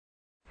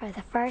For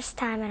the first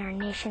time in our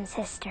nation's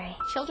history,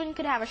 children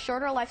could have a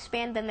shorter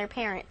lifespan than their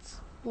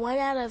parents. 1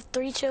 out of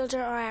 3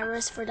 children are at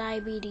risk for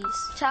diabetes.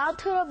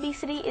 Childhood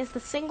obesity is the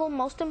single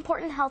most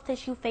important health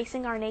issue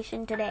facing our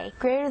nation today.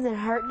 Greater than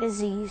heart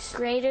disease.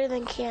 Greater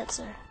than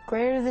cancer.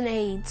 Greater than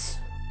AIDS.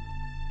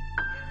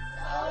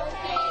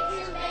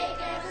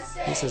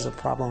 This is a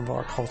problem of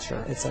our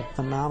culture. It's a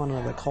phenomenon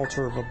of the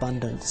culture of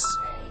abundance.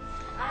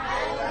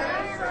 I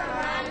learn from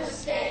my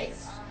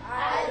mistakes.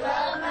 I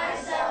love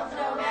myself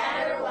no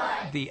matter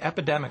what. The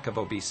epidemic of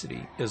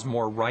obesity is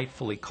more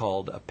rightfully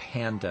called a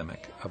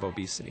pandemic of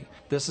obesity.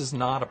 This is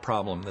not a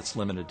problem that's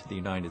limited to the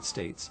United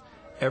States.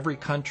 Every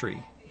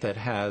country that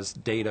has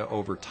data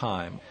over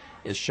time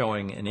is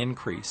showing an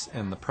increase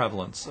in the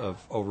prevalence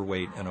of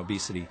overweight and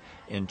obesity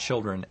in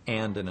children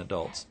and in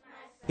adults.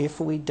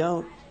 If we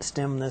don't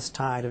stem this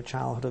tide of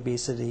childhood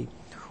obesity,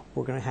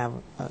 we're going to have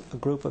a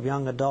group of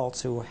young adults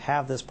who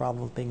have this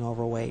problem of being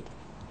overweight.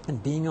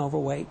 And being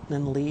overweight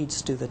then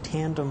leads to the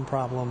tandem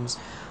problems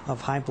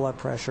of high blood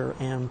pressure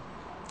and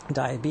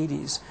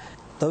diabetes.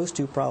 Those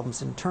two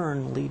problems in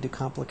turn lead to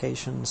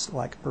complications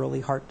like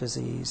early heart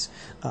disease,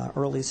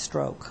 early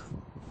stroke.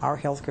 Our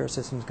healthcare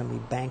system is going to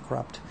be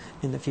bankrupt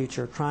in the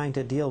future trying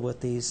to deal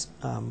with these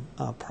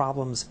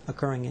problems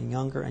occurring in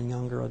younger and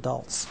younger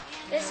adults.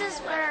 This is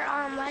where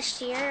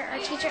last year our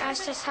teacher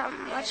asked us how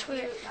much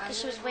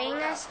she was weighing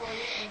us,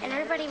 and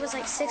everybody was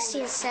like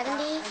 60 and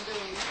 70,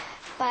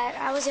 but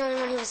I was the only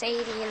one who was 80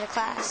 in the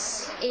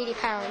class, 80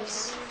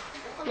 pounds.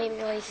 Made me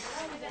really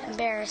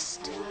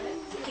embarrassed.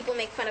 People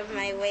make fun of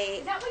my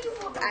weight.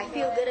 I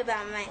feel good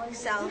about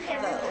myself,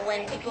 but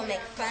when people make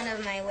fun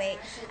of my weight,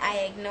 I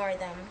ignore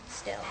them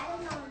still.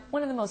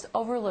 One of the most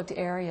overlooked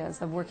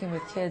areas of working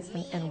with kids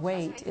and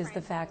weight is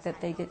the fact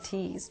that they get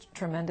teased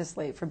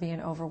tremendously for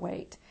being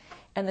overweight.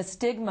 And the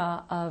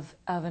stigma of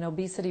an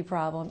obesity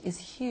problem is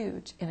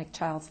huge in a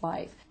child's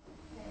life.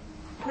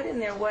 Put in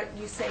there what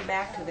you say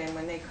back to them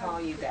when they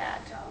call you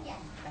that.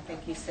 I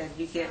think you said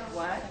you get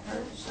what?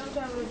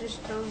 Sometimes we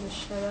just tell them to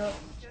shut up.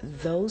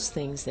 Those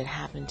things that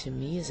happened to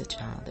me as a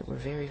child that were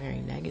very,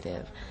 very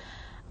negative,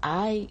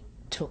 I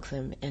took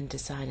them and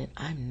decided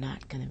I'm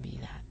not going to be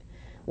that.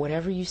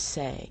 Whatever you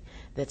say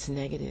that's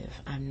negative,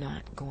 I'm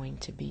not going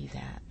to be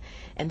that.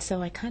 And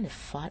so I kind of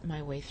fought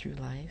my way through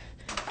life.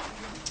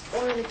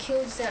 One of the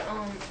kids that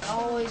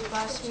always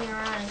boss me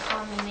around and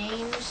call me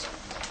names,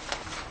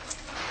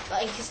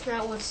 like it's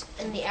not what's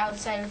in the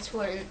outside, it's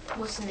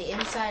what's in the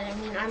inside. I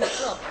mean, I'm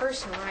still a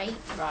person, right?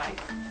 Right,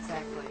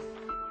 exactly.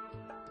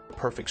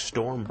 Perfect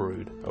storm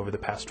brewed over the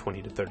past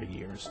 20 to 30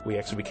 years. We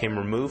actually became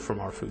removed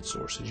from our food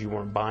sources. You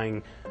weren't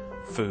buying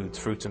foods,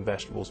 fruits and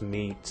vegetables,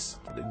 meats,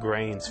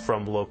 grains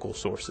from local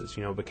sources.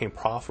 You know, it became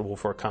profitable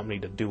for a company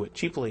to do it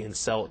cheaply and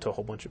sell it to a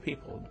whole bunch of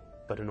people.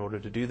 But in order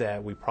to do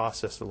that, we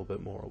processed a little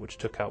bit more, which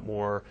took out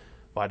more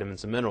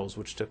vitamins and minerals,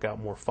 which took out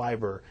more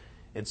fiber.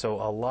 And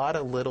so a lot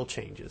of little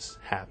changes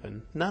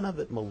happened, none of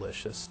it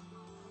malicious.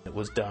 It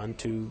was done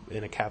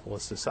in a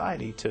capitalist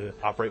society to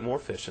operate more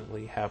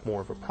efficiently, have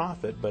more of a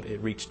profit, but it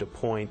reached a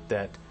point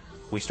that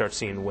we start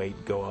seeing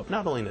weight go up,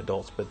 not only in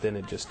adults, but then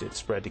it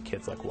spread to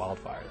kids like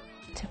wildfire.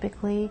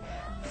 Typically,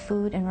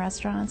 food in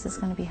restaurants is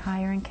going to be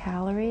higher in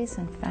calories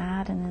and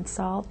fat and in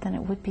salt than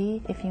it would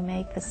be if you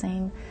make the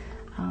same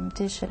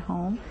dish at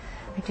home.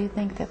 I do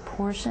think that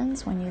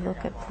portions, when you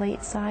look at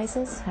plate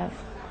sizes, have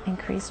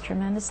increased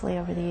tremendously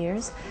over the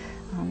years.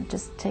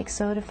 Just take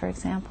soda, for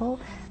example.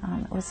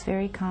 It was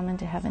very common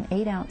to have an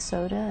 8-ounce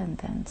soda and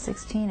then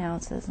 16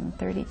 ounces and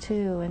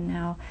 32, and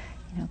now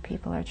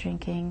people are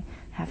drinking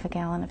half a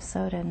gallon of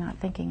soda and not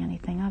thinking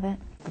anything of it.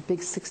 The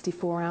big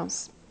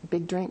 64-ounce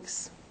big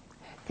drinks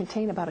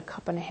contain about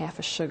 1.5 cups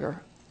of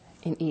sugar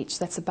in each.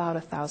 That's about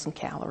 1,000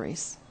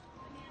 calories.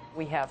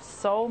 We have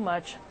so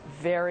much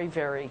very,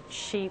 very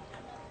cheap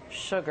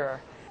sugar.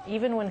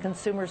 Even when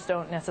consumers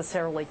don't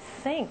necessarily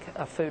think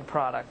a food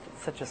product,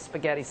 such as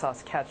spaghetti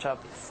sauce,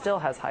 ketchup, still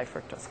has high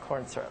fructose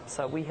corn syrup.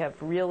 So we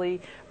have really,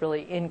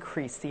 really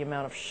increased the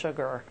amount of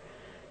sugar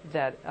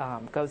that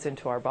goes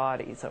into our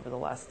bodies over the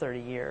last 30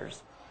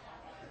 years.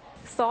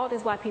 Salt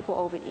is why people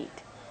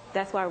overeat.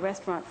 That's why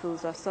restaurant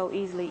foods are so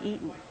easily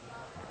eaten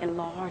in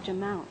large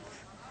amounts,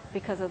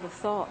 because of the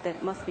salt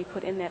that must be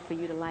put in that for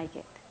you to like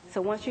it.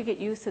 So once you get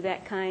used to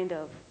that kind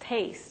of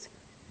taste,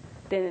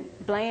 then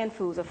bland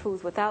foods or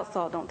foods without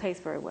salt don't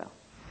taste very well.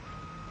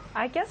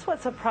 I guess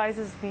what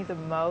surprises me the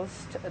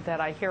most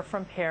that I hear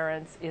from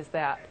parents is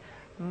that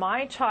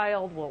my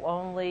child will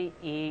only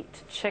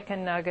eat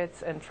chicken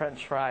nuggets and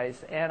French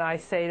fries. And I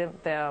say to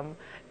them,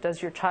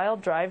 does your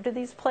child drive to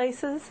these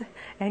places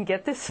and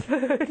get this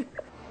food?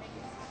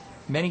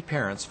 Many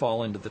parents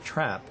fall into the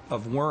trap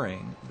of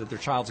worrying that their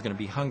child's going to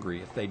be hungry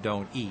if they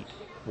don't eat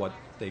what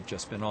they've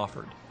just been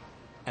offered.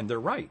 And they're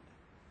right.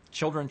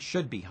 Children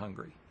should be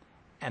hungry.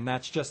 And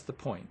that's just the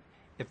point.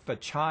 If a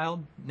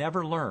child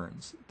never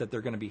learns that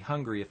they're going to be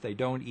hungry if they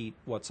don't eat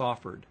what's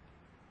offered,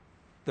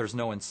 there's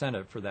no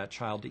incentive for that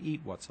child to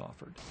eat what's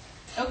offered.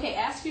 Okay,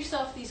 ask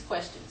yourself these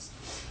questions.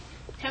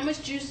 How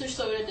much juice or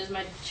soda does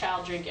my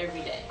child drink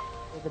every day?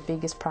 The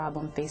biggest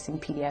problem facing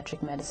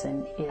pediatric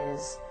medicine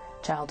is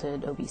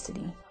childhood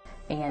obesity,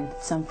 and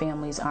some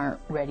families aren't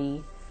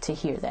ready to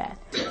hear that.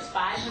 It's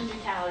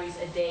 500 calories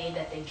a day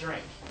that they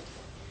drink.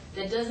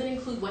 That doesn't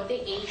include what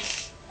they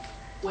ate,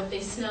 what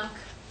they snuck,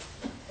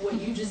 what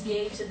you just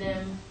gave to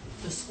them,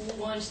 the school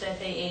lunch that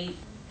they ate.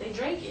 They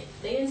drank it.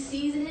 They didn't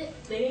season it.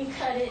 They didn't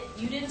cut it.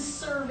 You didn't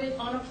serve it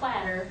on a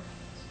platter.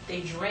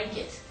 They drank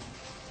it.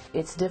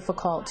 It's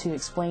difficult to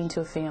explain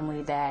to a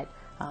family that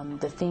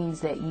the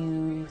things that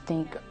you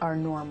think are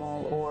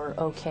normal or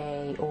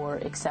okay or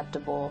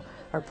acceptable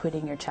are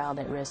putting your child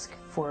at risk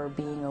for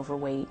being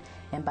overweight,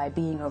 and by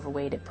being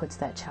overweight it puts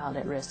that child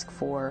at risk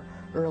for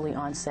early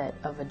onset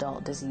of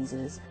adult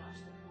diseases.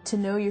 To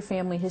know your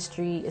family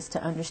history is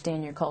to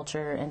understand your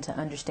culture and to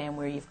understand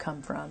where you've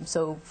come from.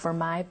 So for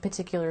my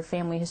particular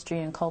family history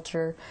and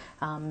culture,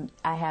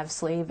 I have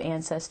slave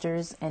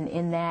ancestors, and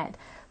in that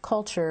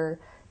culture,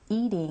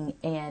 eating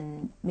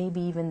and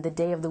maybe even the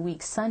day of the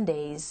week,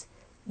 Sundays,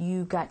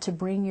 you got to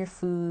bring your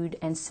food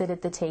and sit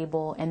at the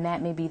table, and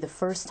that may be the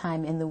first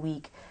time in the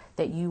week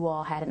that you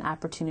all had an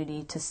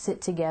opportunity to sit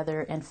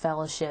together and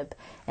fellowship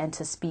and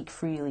to speak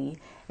freely.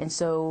 And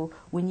so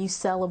when you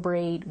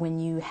celebrate, when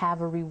you have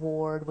a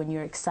reward, when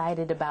you're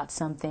excited about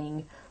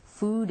something,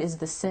 food is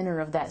the center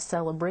of that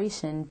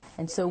celebration.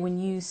 And so when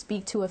you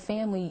speak to a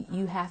family,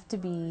 you have to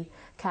be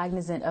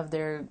cognizant of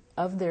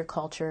their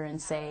culture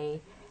and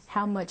say,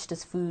 how much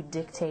does food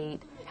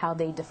dictate how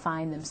they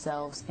define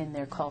themselves in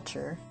their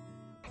culture?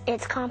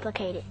 It's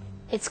complicated.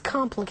 It's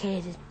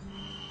complicated.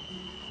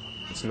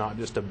 It's not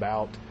just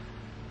about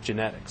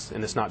genetics,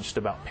 and it's not just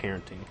about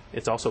parenting.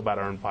 It's also about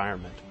our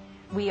environment.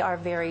 We are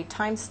very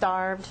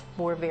time-starved.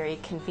 We're very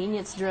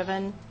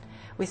convenience-driven.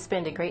 We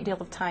spend a great deal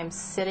of time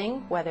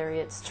sitting, whether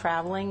it's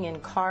traveling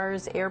in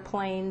cars,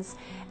 airplanes,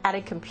 at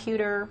a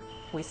computer.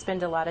 We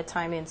spend a lot of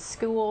time in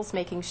schools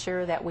making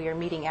sure that we are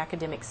meeting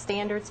academic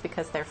standards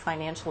because they're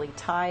financially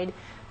tied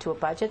to a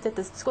budget that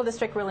the school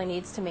district really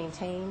needs to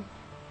maintain.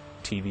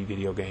 TV,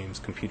 video games,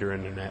 computer,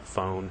 internet,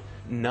 phone,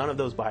 none of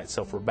those by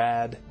itself are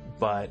bad,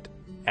 but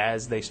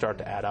as they start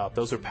to add up,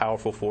 those are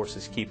powerful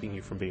forces keeping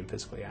you from being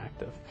physically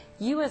active.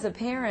 You as a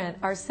parent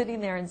are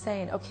sitting there and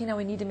saying, okay, now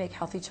we need to make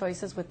healthy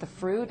choices with the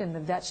fruit and the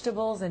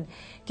vegetables and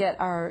get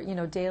our,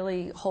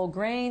 daily whole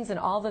grains and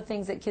all the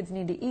things that kids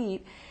need to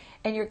eat.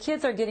 And your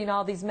kids are getting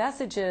all these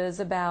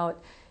messages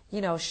about,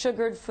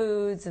 sugared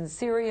foods and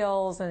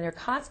cereals, and they're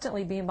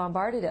constantly being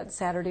bombarded at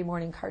Saturday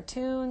morning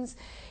cartoons,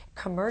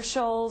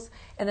 commercials,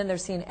 and then they're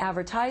seeing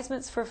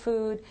advertisements for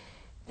food.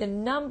 The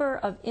number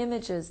of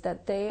images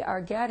that they are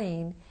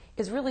getting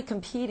is really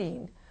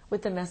competing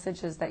with the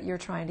messages that you're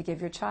trying to give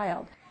your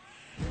child.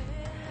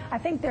 I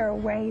think there are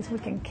ways we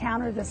can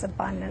counter this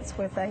abundance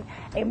with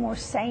a more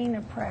sane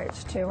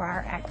approach to our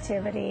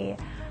activity,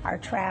 our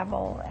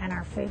travel, and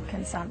our food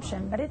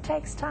consumption, but it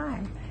takes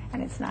time,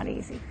 and it's not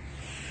easy.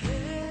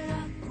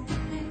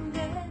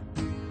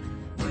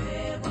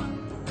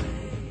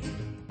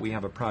 We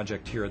have a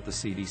project here at the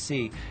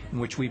CDC in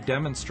which we've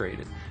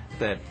demonstrated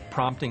that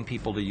prompting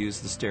people to use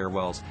the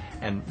stairwells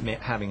and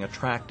having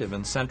attractive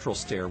and central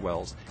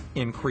stairwells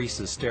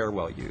increases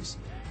stairwell use.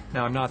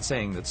 Now, I'm not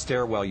saying that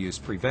stairwell use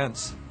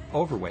prevents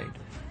overweight,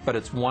 but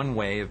it's one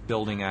way of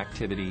building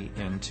activity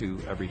into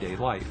everyday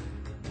life.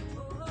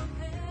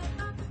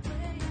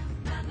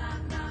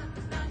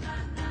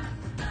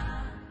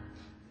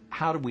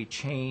 How do we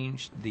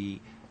change the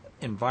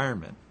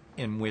environment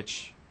in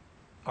which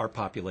our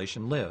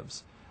population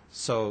lives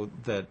so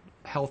that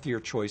healthier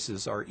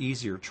choices are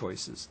easier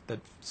choices,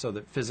 so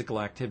that physical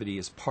activity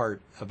is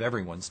part of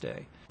everyone's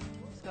day?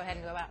 Let's go ahead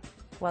and go out.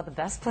 Well, the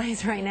best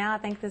place right now, I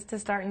think, is to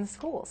start in the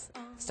schools.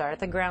 Start at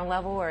the ground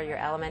level or your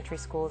elementary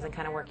schools and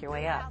kind of work your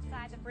way up.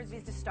 Outside, the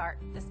Frisbees to start,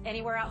 just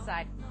anywhere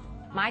outside.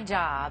 My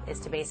job is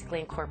to basically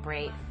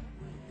incorporate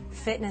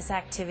fitness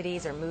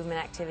activities or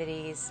movement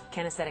activities,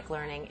 kinesthetic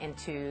learning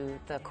into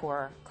the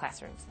core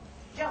classrooms.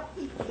 Jump.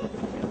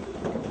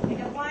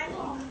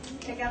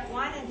 Pick up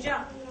one and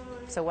jump.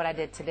 So what I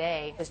did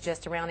today was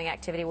just a rounding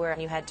activity where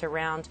you had to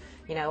round,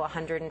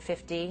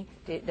 150.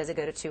 Does it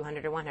go to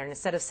 200 or 100?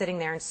 Instead of sitting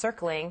there and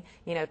circling,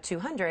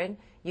 200,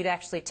 you'd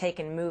actually take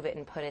and move it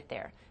and put it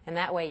there. And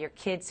that way your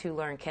kids who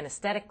learn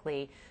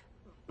kinesthetically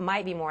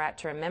might be more apt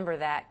to remember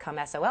that come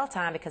SOL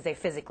time because they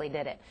physically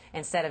did it,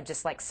 instead of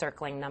just like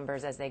circling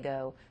numbers as they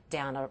go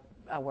down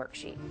a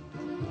worksheet.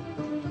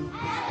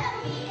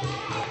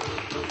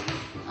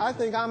 I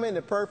think I'm in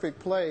the perfect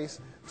place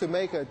to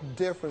make a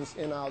difference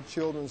in our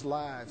children's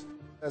lives.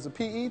 As a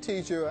PE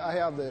teacher, I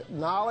have the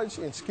knowledge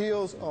and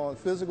skills on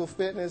physical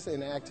fitness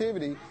and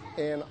activity,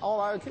 and all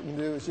I can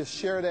do is just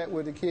share that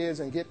with the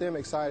kids and get them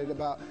excited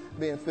about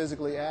being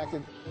physically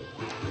active.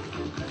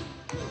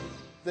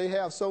 They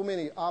have so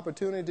many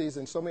opportunities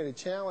and so many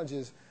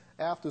challenges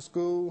after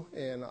school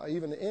and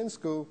even in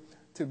school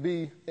to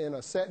be in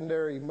a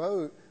sedentary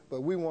mode,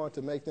 but we want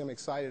to make them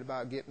excited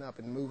about getting up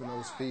and moving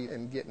those feet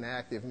and getting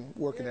active and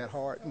working that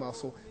heart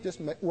muscle,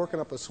 just working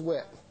up a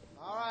sweat.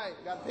 All right,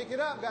 got to pick it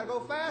up, got to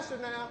go faster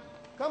now.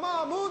 Come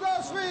on, move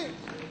those feet.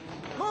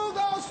 Move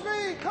those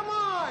feet, come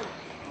on.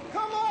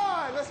 Come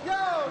on, let's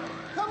go.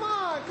 Come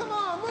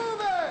on,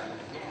 move it.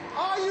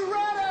 Are you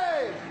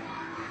ready?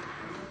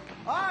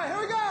 All right, here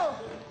we go.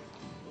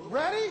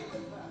 Ready?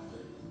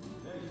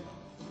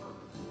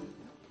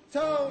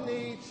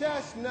 Tony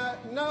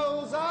Chestnut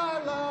knows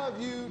I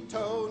love you.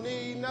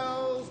 Tony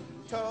knows.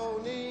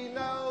 Tony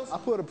knows. I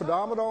put a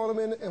pedometer on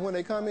them and when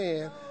they come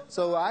in,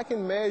 so I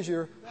can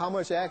measure how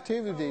much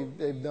activity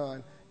they've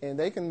done, and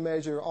they can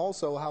measure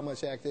also how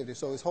much activity.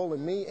 So it's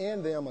holding me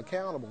and them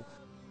accountable.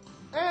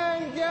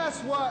 And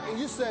guess what? And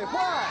you say,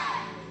 what?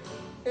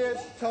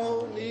 It's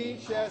Tony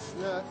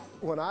Chestnut.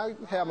 When I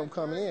have them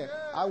coming in,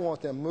 I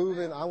want them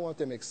moving, I want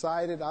them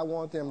excited, I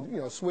want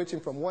them, switching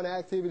from one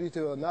activity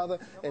to another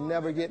and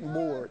never getting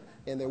bored.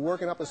 And they're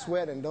working up a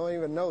sweat and don't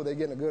even know they're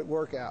getting a good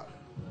workout.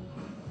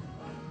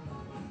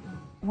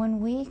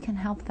 When we can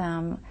help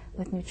them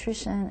with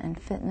nutrition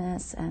and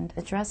fitness and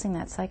addressing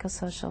that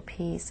psychosocial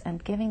piece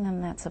and giving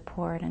them that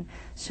support and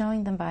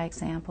showing them by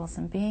examples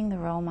and being the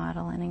role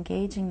model and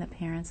engaging the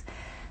parents,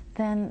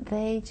 then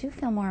they do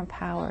feel more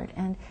empowered.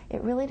 And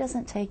it really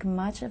doesn't take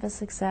much of a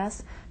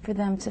success for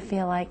them to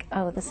feel like,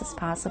 oh, this is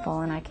possible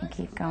and I can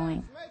keep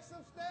going.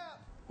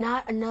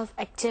 Not enough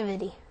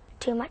activity.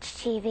 Too much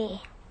TV.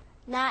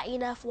 Not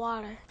enough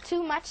water.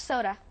 Too much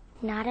soda.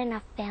 Not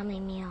enough family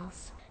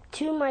meals.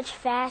 Too much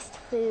fast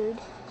food.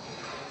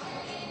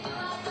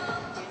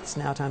 It's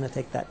now time to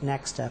take that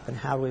next step, and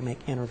how do we make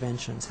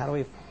interventions? How do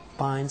we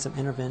find some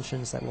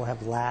interventions that will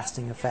have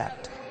lasting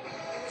effect?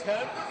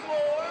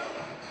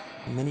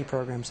 Many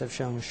programs have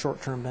shown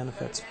short-term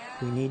benefits.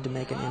 We need to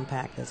make an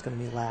impact that's going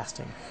to be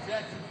lasting.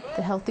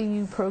 The Healthy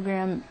You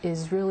program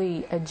is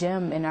really a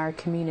gem in our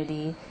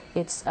community.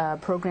 It's a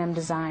program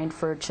designed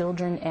for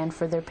children and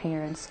for their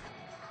parents.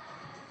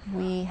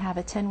 We have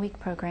a 10-week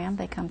program.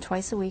 They come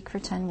twice a week for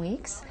 10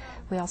 weeks.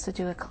 We also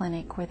do a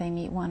clinic where they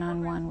meet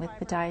one-on-one with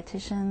the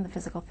dietitian, the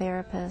physical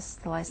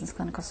therapist, the licensed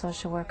clinical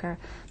social worker.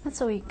 That's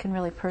so we can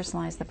really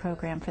personalize the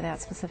program for that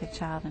specific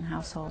child and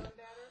household.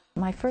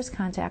 My first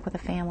contact with a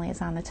family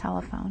is on the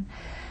telephone,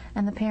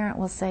 and the parent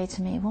will say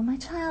to me, well, my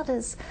child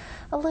is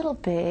a little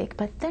big,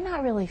 but they're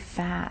not really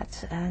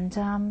fat. And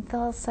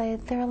they'll say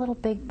they're a little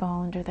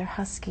big-boned, or they're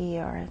husky,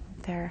 or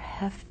they're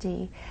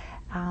hefty.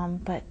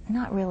 But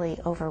not really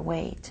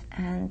overweight.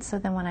 And so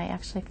then when I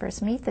actually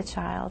first meet the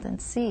child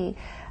and see,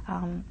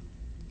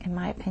 in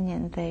my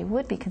opinion, they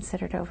would be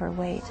considered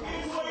overweight.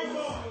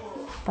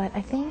 But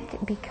I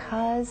think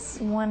because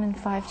 1 in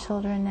 5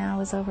 children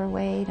now is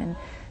overweight and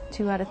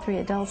 2 out of 3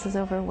 adults is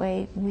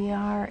overweight, we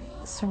are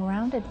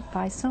surrounded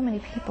by so many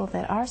people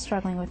that are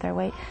struggling with their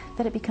weight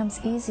that it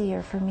becomes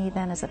easier for me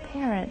then as a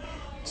parent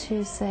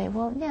to say,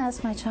 well,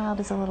 yes, my child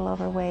is a little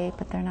overweight,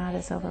 but they're not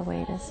as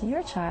overweight as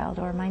your child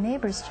or my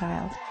neighbor's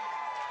child.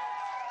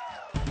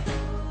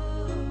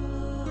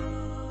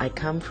 I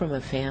come from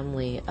a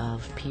family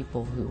of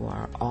people who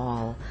are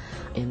all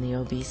in the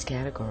obese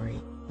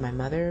category. My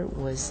mother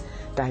was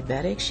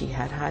diabetic. She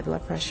had high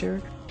blood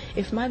pressure.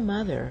 If my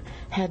mother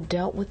had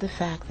dealt with the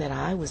fact that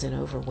I was an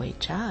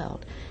overweight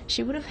child,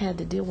 she would have had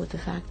to deal with the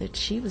fact that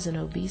she was an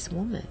obese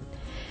woman.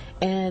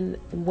 And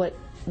what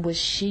was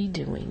she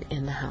doing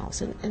in the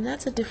house? And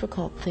that's a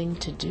difficult thing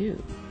to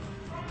do.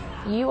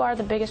 You are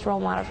the biggest role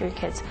model for your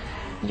kids.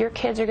 Your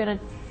kids are going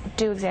to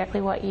do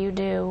exactly what you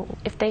do.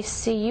 If they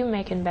see you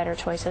making better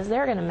choices,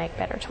 they're going to make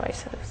better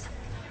choices.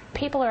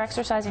 People are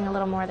exercising a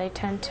little more. They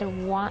tend to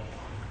want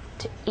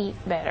to eat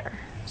better.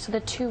 So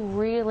the two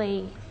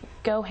really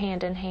go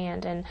hand in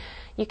hand, and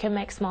you can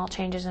make small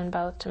changes in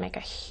both to make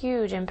a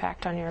huge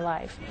impact on your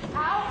life.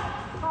 Out,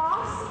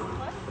 cross,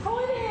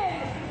 point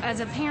in. As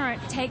a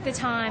parent, take the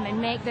time and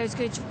make those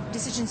good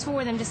decisions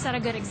for them to set a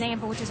good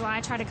example, which is why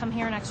I try to come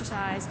here and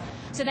exercise.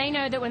 So they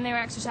know that when they're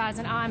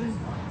exercising, I'm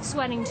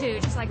sweating too,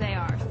 just like they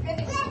are.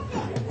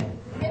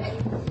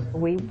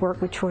 We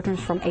work with children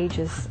from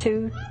ages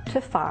 2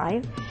 to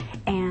 5,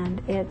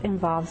 and it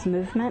involves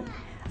movement,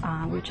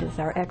 which is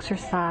our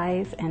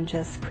exercise, and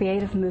just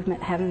creative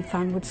movement, having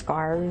fun with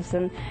scarves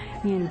and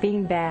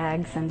bean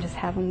bags, and just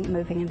having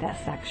moving in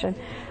that section.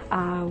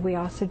 We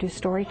also do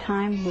story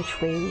time,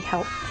 which we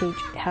help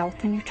teach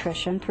health and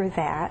nutrition through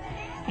that,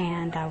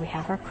 and we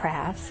have our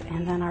crafts,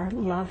 and then our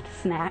loved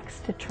snacks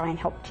to try and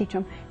help teach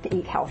them to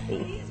eat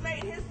healthy. He's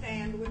made his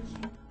sandwich.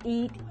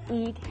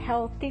 Eat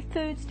healthy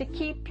foods to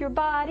keep your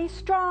body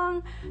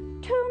strong.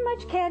 Too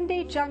much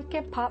candy, junk,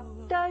 and pop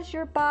does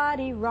your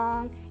body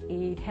wrong.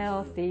 Eat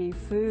healthy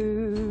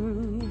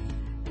food.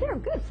 They're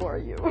good for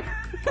you. 4,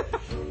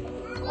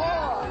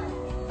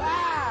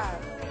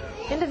 5.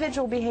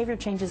 Individual behavior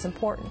change is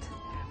important,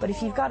 but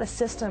if you've got a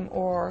system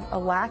or a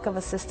lack of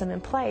a system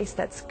in place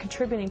that's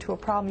contributing to a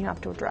problem, you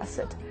have to address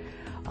it.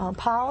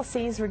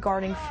 Policies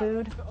regarding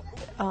food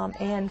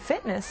and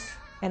fitness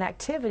and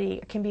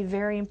activity can be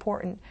very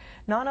important,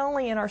 not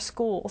only in our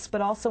schools,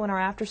 but also in our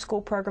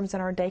after-school programs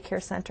and our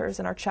daycare centers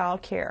and our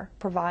child care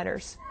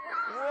providers.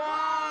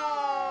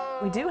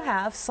 We do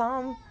have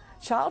some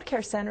child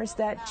care centers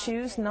that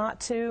choose not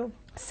to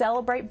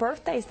celebrate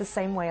birthdays the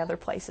same way other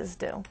places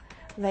do.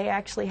 They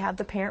actually have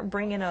the parent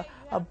bring in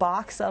a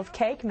box of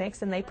cake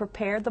mix, and they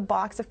prepare the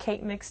box of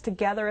cake mix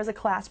together as a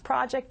class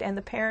project, and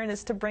the parent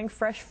is to bring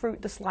fresh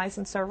fruit to slice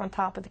and serve on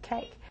top of the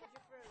cake.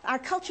 Our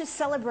cultures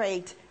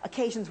celebrate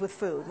occasions with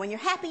food. When you're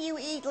happy, you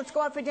eat. Let's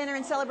go out for dinner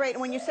and celebrate.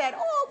 And when you're sad,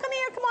 oh, come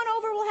here, come on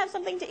over. We'll have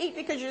something to eat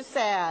because you're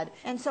sad.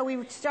 And so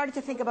we started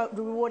to think about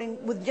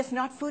rewarding with just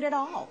not food at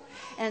all.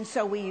 And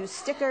so we use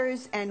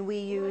stickers, and we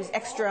use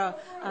extra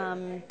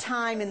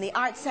time in the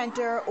art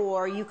center,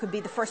 or you could be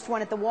the first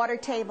one at the water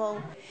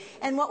table.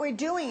 And what we're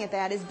doing at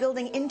that is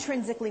building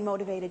intrinsically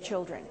motivated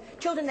children.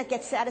 Children that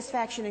get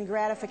satisfaction and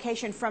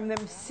gratification from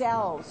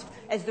themselves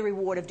as the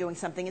reward of doing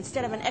something,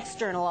 instead of an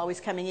external always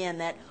coming in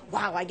that,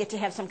 wow, I get to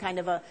have some kind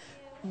of a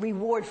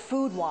reward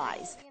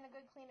food-wise.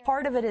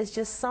 Part of it is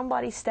just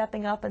somebody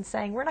stepping up and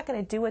saying, we're not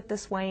going to do it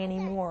this way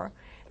anymore.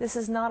 This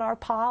is not our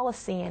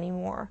policy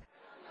anymore.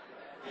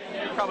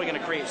 You're probably going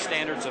to create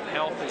standards of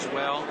health as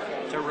well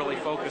to really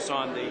focus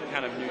on the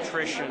kind of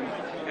nutrition,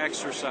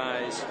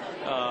 exercise,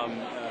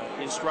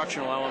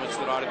 instructional elements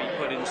that ought to be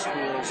put in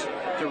schools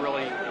to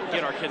really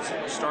get our kids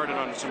started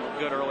on some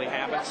good early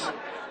habits.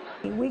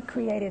 We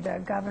created a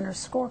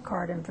governor's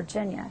scorecard in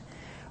Virginia,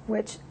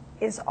 which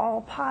is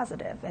all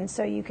positive, and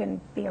so you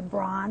can be a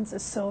bronze, a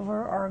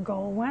silver, or a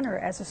gold winner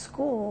as a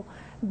school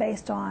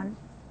based on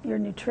your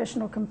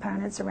nutritional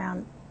components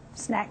around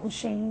snack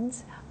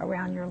machines,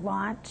 around your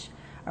lunch,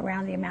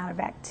 around the amount of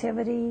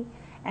activity,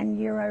 and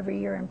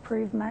year-over-year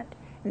improvement,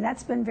 and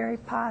that's been very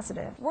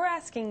positive. We're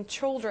asking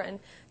children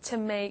to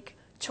make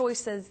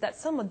choices that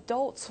some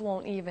adults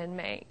won't even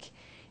make.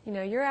 You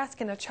know, you're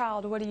asking a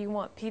child, what do you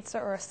want, pizza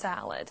or a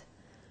salad?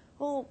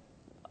 Well,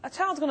 a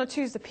child's going to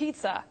choose the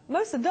pizza.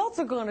 Most adults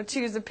are going to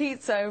choose the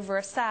pizza over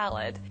a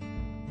salad.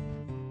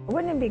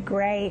 Wouldn't it be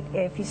great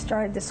if you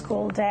started the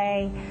school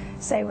day,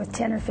 say, with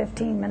 10 or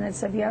 15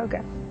 minutes of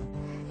yoga?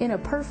 In a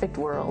perfect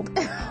world,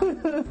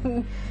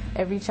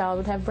 every child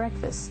would have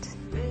breakfast.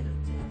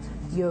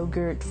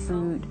 Yogurt,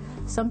 fruit,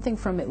 something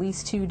from at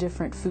least 2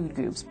 different food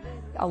groups.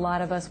 A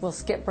lot of us will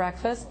skip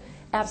breakfast.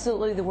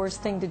 Absolutely the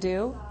worst thing to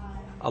do.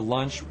 A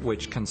lunch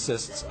which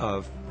consists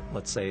of,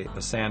 let's say,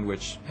 a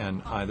sandwich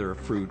and either a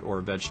fruit or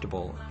a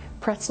vegetable.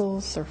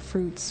 Pretzels or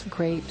fruits,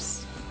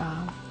 grapes,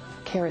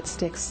 carrot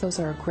sticks, those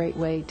are a great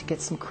way to get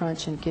some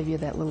crunch and give you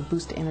that little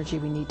boost of energy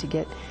we need to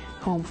get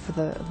home for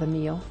the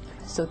meal.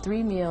 So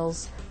 3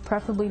 meals,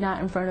 preferably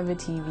not in front of a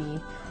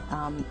TV,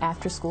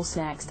 after school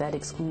snacks that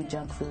exclude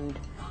junk food.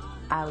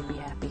 I would be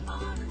happy.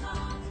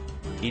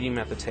 Eating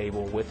at the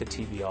table with the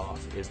TV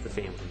off is the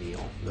family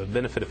meal. The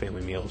benefit of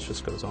family meals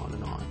just goes on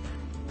and on.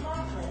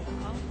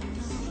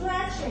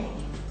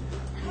 Stretching.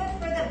 Good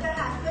for the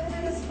back, good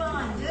for the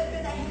spine, good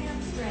for the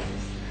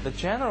hamstrings. The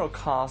general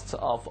cost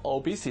of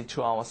obesity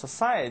to our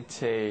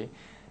society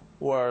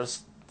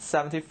was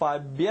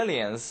 $75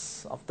 billion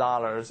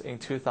in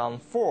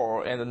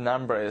 2004, and the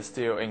number is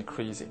still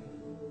increasing.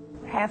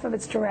 Half of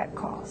it's direct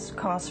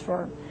costs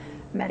for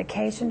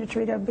medication to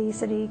treat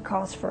obesity,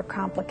 costs for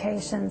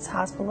complications,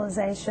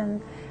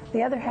 hospitalization.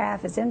 The other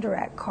half is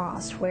indirect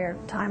costs, where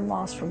time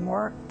lost from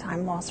work,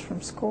 time lost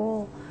from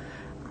school.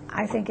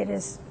 I think it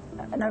is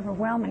an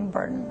overwhelming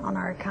burden on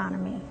our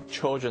economy.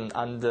 Children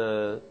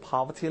under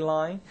poverty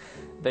line,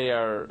 they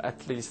are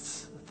at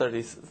least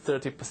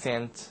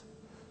 30%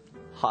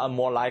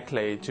 more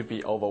likely to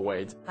be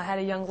overweight. I had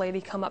a young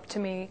lady come up to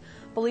me,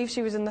 I believe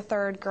she was in the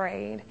 3rd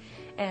grade,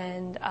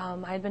 and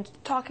I had been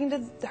talking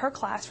to her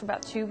class for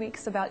about 2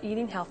 weeks about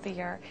eating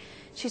healthier.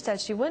 She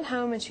said she went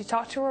home and she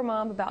talked to her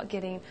mom about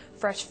getting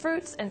fresh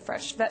fruits and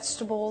fresh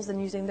vegetables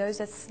and using those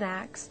as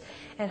snacks,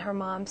 and her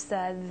mom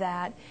said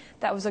that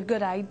that was a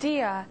good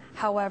idea.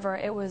 However,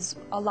 it was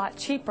a lot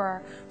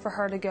cheaper for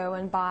her to go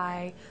and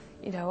buy,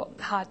 you know,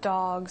 hot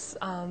dogs,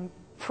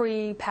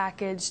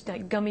 pre-packaged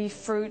like gummy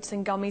fruits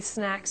and gummy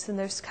snacks and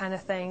those kind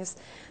of things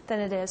than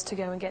it is to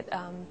go and get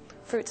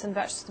fruits and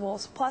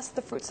vegetables. Plus,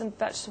 the fruits and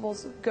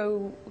vegetables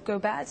go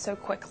bad so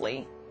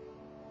quickly.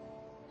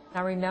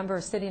 I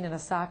remember sitting in a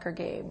soccer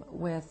game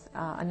with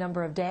a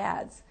number of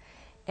dads,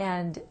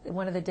 and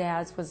one of the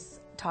dads was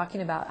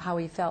talking about how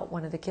he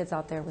felt one of the kids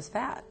out there was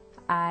fat.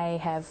 I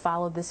have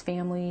followed this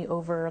family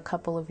over a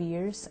couple of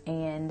years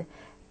and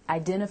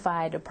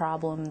identified a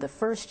problem the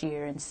first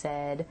year and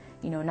said,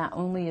 you know, not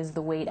only is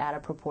the weight out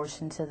of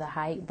proportion to the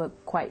height, but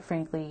quite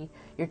frankly,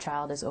 your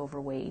child is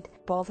overweight.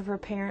 Both of her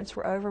parents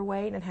were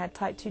overweight and had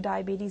type 2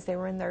 diabetes. They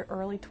were in their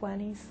early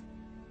 20s.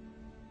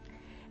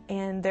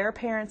 And their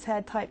parents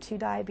had type 2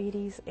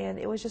 diabetes, and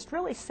it was just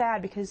really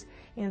sad because,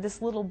 you know, this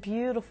little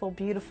beautiful,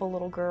 beautiful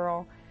little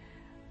girl,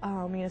 you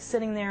know,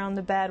 sitting there on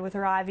the bed with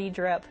her IV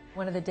drip.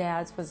 One of the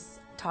dads was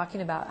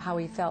talking about how he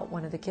felt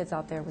one of the kids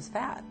out there was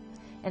fat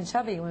and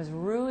chubby, was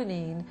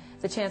ruining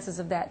the chances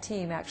of that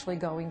team actually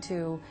going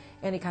to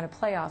any kind of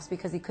playoffs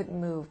because he couldn't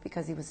move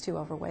because he was too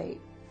overweight.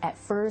 At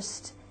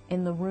first,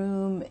 in the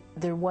room,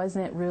 there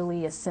wasn't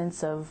really a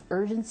sense of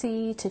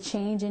urgency to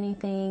change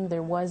anything.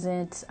 There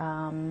wasn't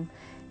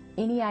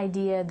any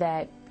idea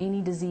that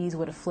any disease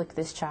would afflict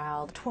this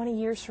child. 20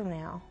 years from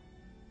now,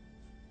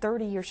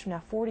 30 years from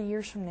now, 40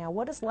 years from now,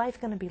 what is life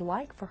going to be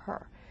like for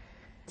her?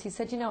 He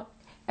said, you know,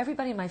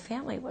 everybody in my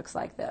family looks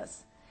like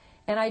this.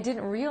 And I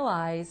didn't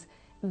realize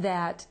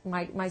that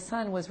my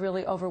son was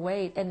really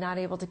overweight and not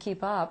able to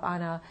keep up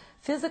on a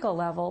physical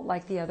level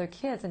like the other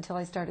kids until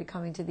I started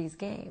coming to these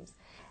games.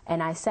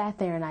 And I sat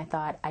there and I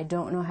thought, I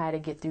don't know how to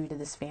get through to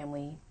this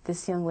family.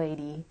 This young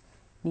lady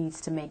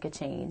needs to make a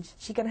change. Is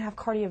she going to have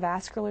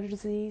cardiovascular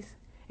disease?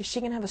 Is she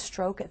going to have a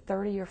stroke at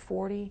 30 or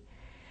 40?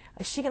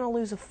 Is she going to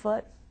lose a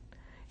foot?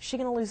 Is she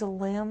going to lose a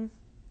limb?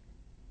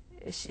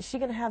 Is she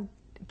going to have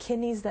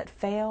kidneys that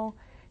fail?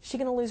 Is she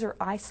going to lose her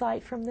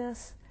eyesight from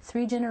this?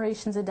 3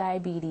 generations of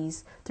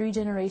diabetes, 3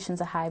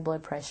 generations of high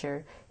blood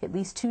pressure, at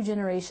least 2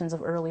 generations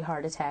of early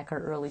heart attack or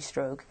early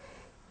stroke.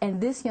 And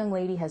this young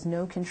lady has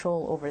no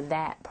control over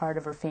that part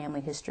of her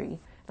family history.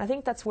 I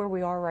think that's where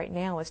we are right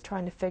now, is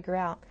trying to figure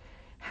out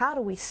how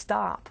do we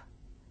stop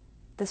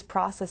this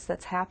process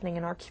that's happening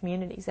in our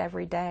communities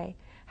every day?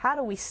 How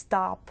do we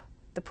stop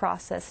the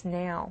process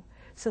now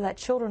so that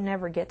children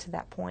never get to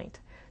that point,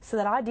 so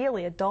that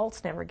ideally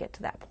adults never get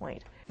to that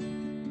point?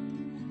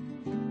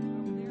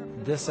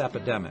 This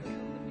epidemic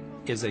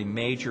is a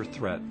major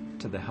threat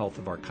to the health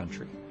of our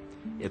country.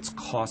 It's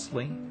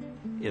costly,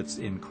 it's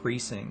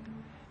increasing,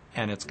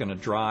 and it's going to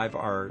drive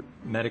our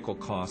medical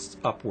costs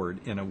upward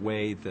in a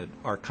way that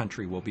our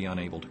country will be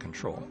unable to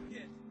control.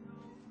 It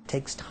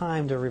takes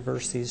time to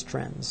reverse these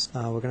trends.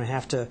 We're going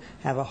to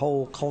have a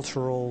whole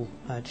cultural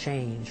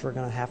change. We're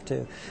going to have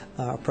to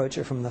approach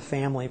it from the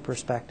family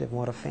perspective,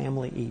 what a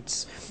family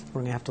eats.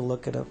 We're going to have to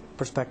look at a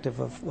perspective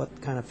of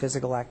what kind of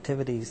physical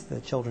activities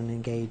the children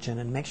engage in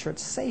and make sure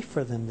it's safe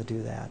for them to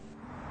do that.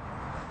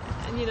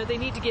 And, you know, they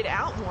need to get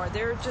out more.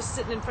 They're just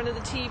sitting in front of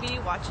the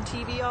TV, watching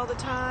TV all the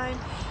time.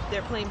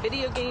 They're playing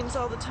video games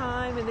all the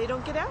time, and they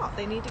don't get out.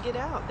 They need to get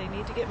out. They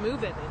need to get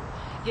moving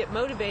and get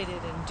motivated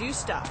and do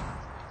stuff.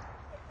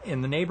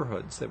 In the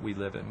neighborhoods that we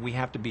live in, we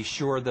have to be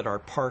sure that our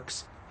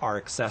parks are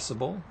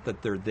accessible,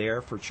 that they're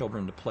there for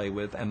children to play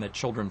with, and that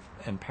children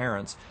and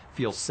parents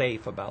feel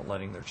safe about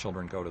letting their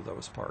children go to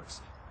those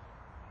parks.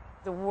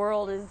 The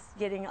world is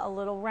getting a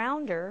little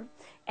rounder,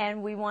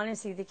 and we want to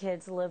see the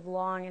kids live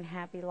long and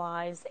happy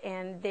lives,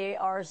 and they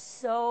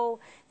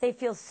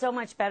feel so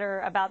much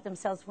better about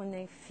themselves when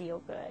they feel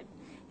good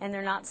and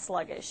they're not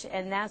sluggish.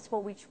 And that's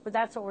what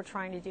we're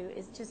trying to do,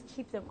 is just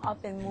keep them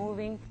up and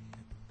moving.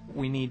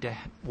 We need to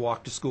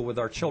walk to school with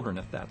our children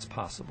if that's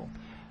possible.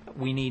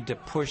 We need to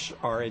push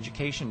our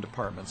education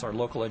departments, our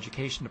local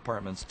education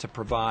departments, to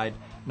provide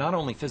not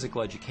only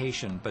physical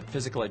education, but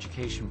physical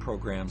education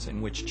programs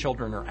in which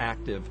children are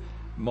active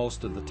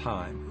most of the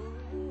time.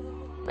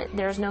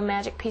 There's no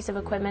magic piece of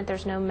equipment,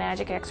 there's no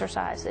magic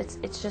exercise.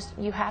 It's just,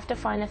 you have to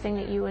find a thing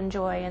that you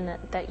enjoy and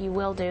that you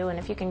will do, and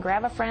if you can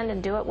grab a friend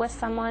and do it with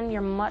someone,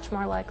 you're much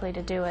more likely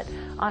to do it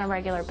on a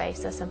regular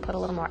basis and put a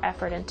little more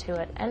effort into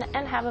it and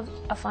have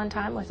a fun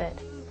time with it.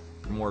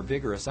 More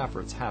vigorous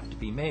efforts have to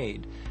be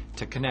made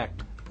to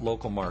connect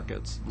local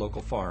markets,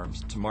 local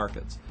farms to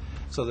markets.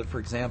 So that, for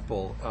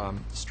example,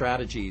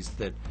 strategies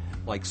that,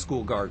 like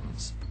school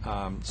gardens,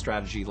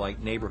 strategy like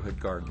neighborhood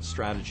gardens,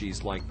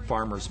 strategies like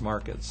farmers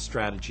markets,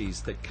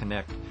 strategies that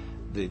connect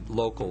the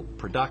local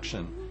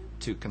production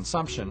to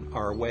consumption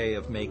are a way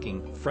of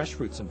making fresh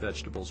fruits and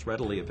vegetables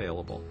readily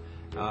available,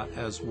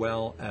 as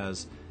well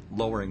as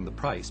lowering the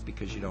price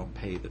because you don't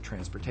pay the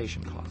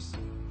transportation costs.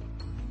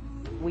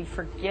 We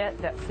forget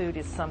that food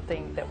is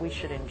something that we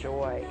should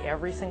enjoy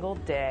every single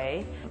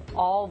day.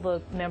 All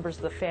the members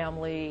of the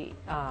family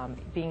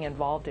being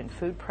involved in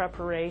food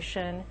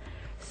preparation.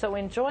 So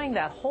enjoying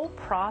that whole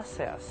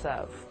process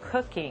of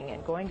cooking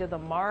and going to the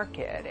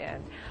market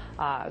and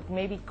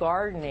maybe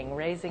gardening,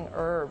 raising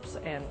herbs,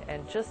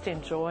 and just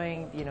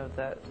enjoying, you know,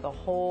 the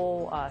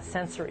whole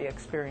sensory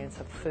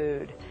experience of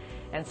food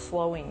and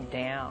slowing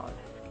down.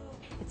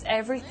 It's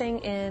everything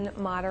in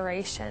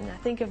moderation. I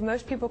think if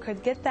most people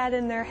could get that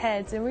in their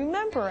heads and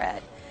remember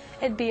it,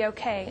 it'd be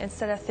okay,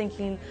 instead of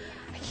thinking,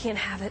 I can't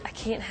have it, I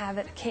can't have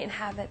it, I can't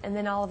have it, and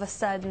then all of a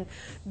sudden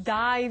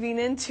diving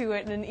into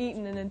it and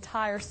eating an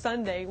entire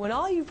sundae when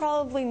all you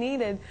probably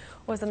needed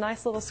was a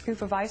nice little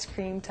scoop of ice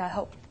cream to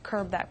help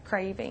curb that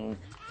craving.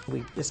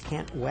 We just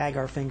can't wag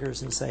our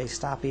fingers and say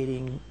stop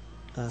eating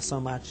so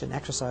much and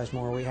exercise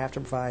more. We have to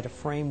provide a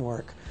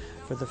framework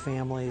for the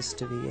families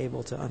to be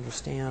able to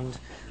understand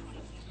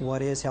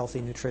what is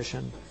healthy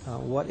nutrition,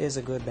 what is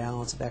a good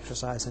balance of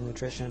exercise and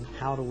nutrition,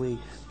 how do we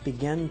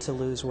begin to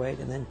lose weight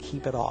and then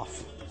keep it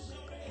off.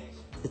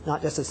 It's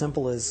not just as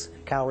simple as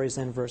calories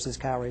in versus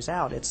calories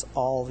out, it's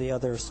all the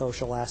other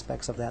social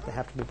aspects of that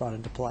have to be brought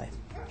into play.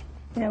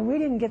 You know, we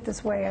didn't get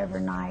this way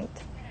overnight,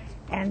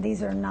 and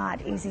these are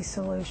not easy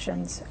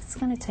solutions. It's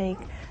going to take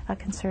a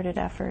concerted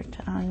effort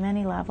on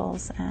many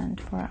levels and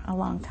for a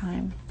long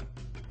time.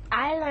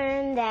 I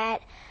learned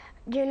that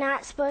you're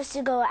not supposed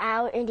to go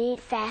out and eat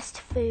fast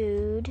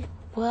food.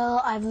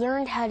 Well, I've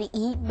learned how to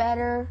eat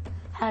better,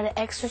 how to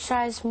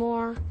exercise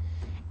more,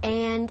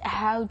 and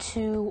how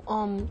to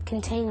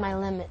contain my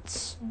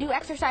limits. Do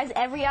exercise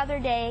every other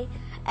day,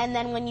 and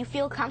then when you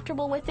feel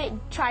comfortable with it,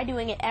 try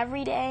doing it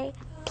every day.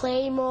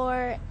 Play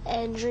more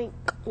and drink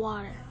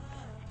water.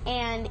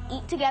 and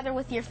eat together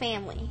with your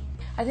family.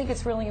 I think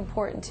it's really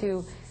important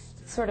to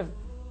sort of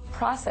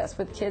process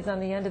with kids on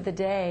the end of the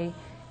day,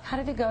 how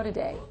did it go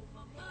today?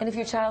 And if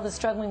your child is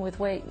struggling with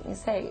weight, you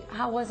say,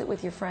 how was it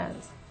with your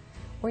friends?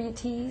 Were you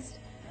teased?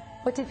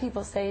 What did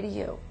people say to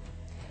you?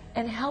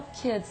 And help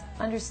kids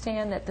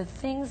understand that the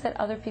things that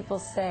other people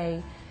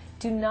say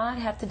do not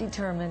have to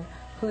determine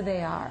who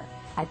they are.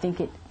 I think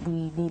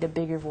we need a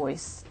bigger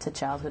voice to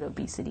childhood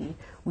obesity.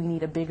 We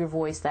need a bigger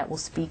voice that will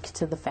speak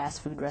to the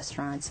fast food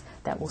restaurants,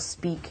 that will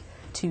speak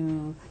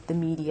to the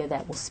media,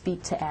 that will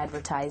speak to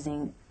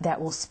advertising, that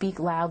will speak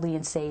loudly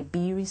and say,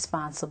 be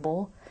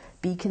responsible,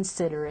 be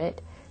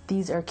considerate,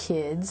 these are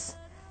kids,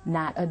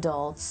 not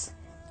adults,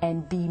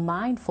 and be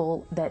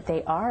mindful that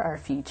they are our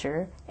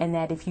future, and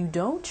that if you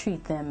don't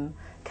treat them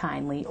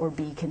kindly or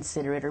be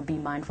considerate or be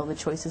mindful of the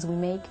choices we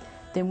make,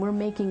 then we're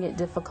making it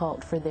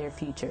difficult for their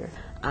future.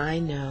 I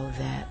know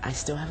that I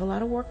still have a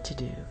lot of work to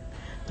do,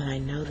 but I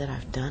know that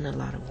I've done a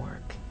lot of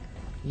work,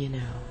 you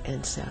know,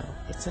 and so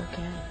it's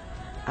okay.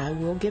 I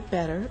will get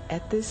better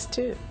at this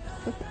too.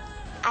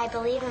 I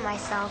believe in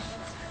myself.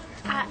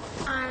 I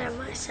honor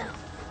myself.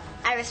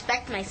 I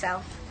respect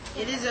myself.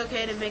 It is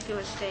okay to make a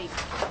mistake.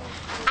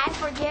 I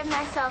forgive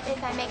myself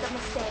if I make a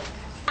mistake.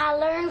 I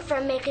learn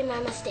from making my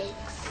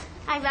mistakes.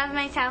 I love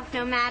myself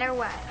no matter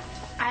what.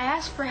 I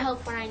ask for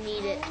help when I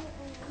need it.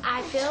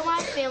 I feel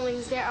my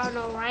feelings. There are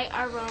no right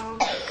or wrong,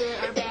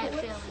 good or bad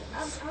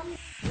feelings.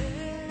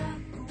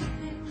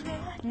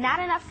 Not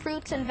enough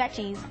fruits and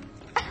veggies.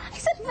 I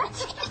said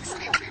veggies.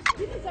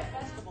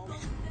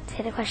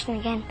 Say the question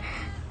again.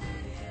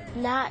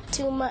 Not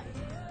too much.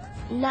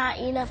 Not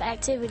enough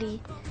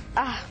activity.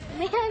 Ah,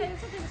 man.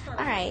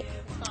 All right.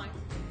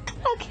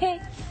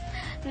 Okay.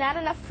 Not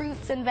enough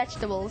fruits and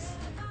vegetables.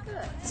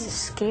 This is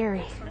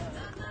scary.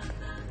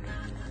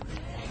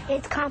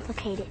 It's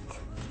complicated.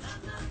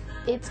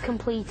 It's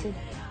completed.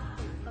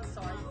 I'm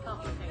sorry,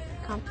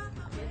 complicated.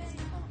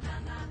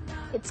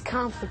 It's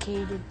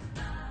complicated.